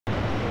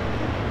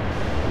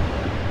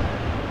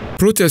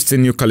Protests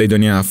in New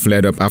Caledonia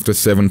flared up after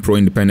 7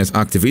 pro-independence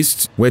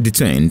activists were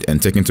detained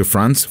and taken to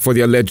France for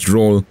their alleged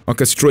role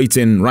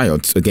orchestrating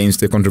riots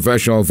against a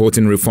controversial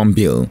voting reform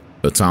bill.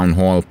 A town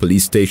hall,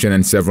 police station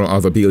and several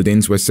other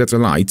buildings were set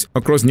alight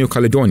across New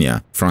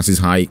Caledonia, France's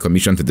High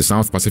Commission to the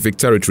South Pacific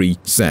Territory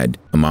said.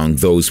 Among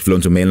those flown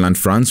to mainland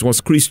France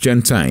was Christian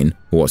Detains,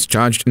 who was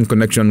charged in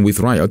connection with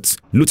riots,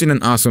 looting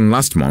and arson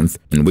last month,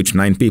 in which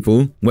 9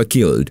 people were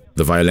killed.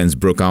 The violence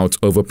broke out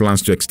over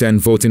plans to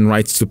extend voting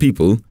rights to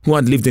people who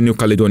had lived in New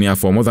Caledonia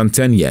for more than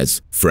 10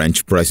 years.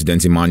 French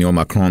President Emmanuel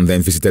Macron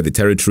then visited the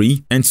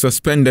territory and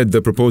suspended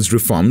the proposed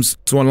reforms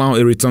to allow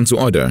a return to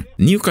order.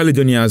 New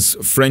Caledonia's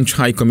French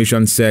High Commission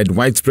said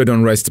widespread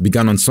unrest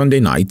began on Sunday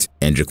night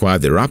and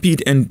required the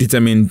rapid and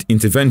determined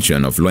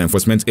intervention of law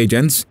enforcement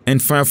agents and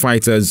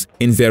firefighters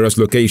in various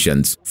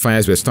locations.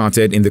 Fires were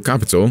started in the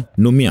capital,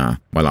 Nouméa,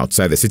 while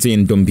outside the city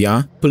in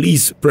Doumbia,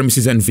 police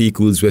premises and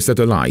vehicles were set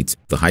alight,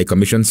 the High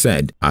Commission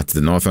said. At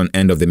the northern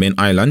end of the main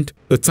island,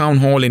 a town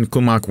hall in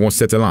Comac was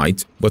set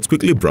alight but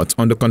quickly brought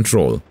under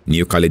control.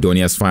 New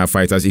Caledonia's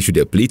firefighters issued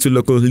a plea to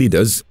local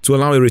leaders to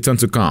allow a return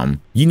to calm.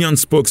 Union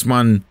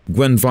spokesman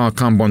Gwenval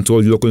Cambon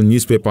told local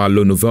newspaper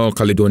Le Nouvel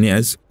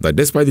Caledoniens that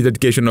despite the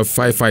dedication of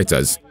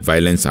firefighters,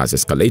 violence has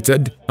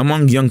escalated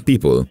among young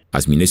people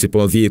as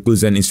municipal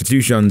vehicles and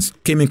institutions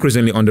came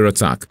increasingly under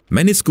attack.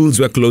 Many schools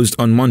were closed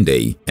on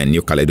Monday, and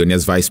New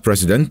Caledonia's Vice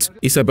President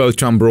Isabelle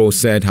Chambreau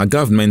said her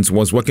government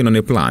was working on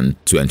a plan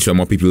to ensure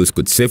more pupils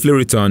could safely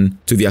return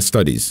to their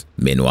studies.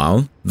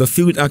 Meanwhile, the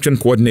Field Action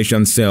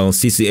Coordination Cell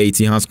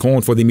 (CCAT) has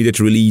called for the immediate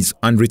release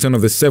and return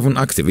of the 7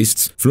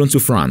 activists flown to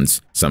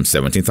France, some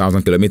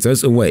 17,000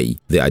 kilometers away.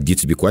 They are due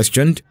to be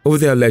questioned over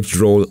their alleged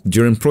role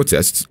during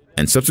protests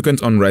and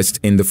subsequent unrest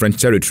in the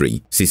French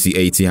territory.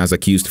 CCAT has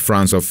accused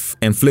France of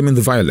inflaming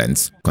the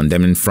violence,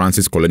 condemning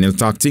France's colonial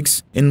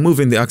tactics in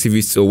moving the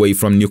activists away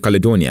from New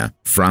Caledonia.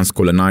 France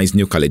colonized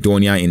New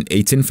Caledonia in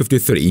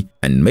 1853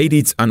 and made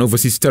it an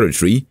overseas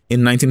territory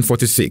in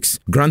 1946,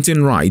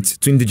 granting rights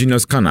to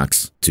indigenous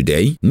Kanaks.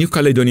 Today, New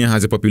Caledonia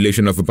has a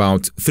population of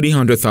about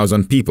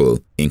 300,000 people,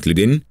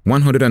 including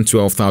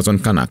 112,000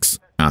 Kanaks.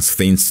 As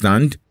things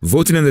stand,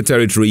 voting in the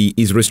territory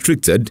is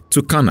restricted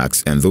to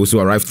Kanaks and those who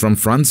arrived from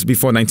France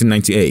before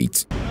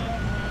 1998.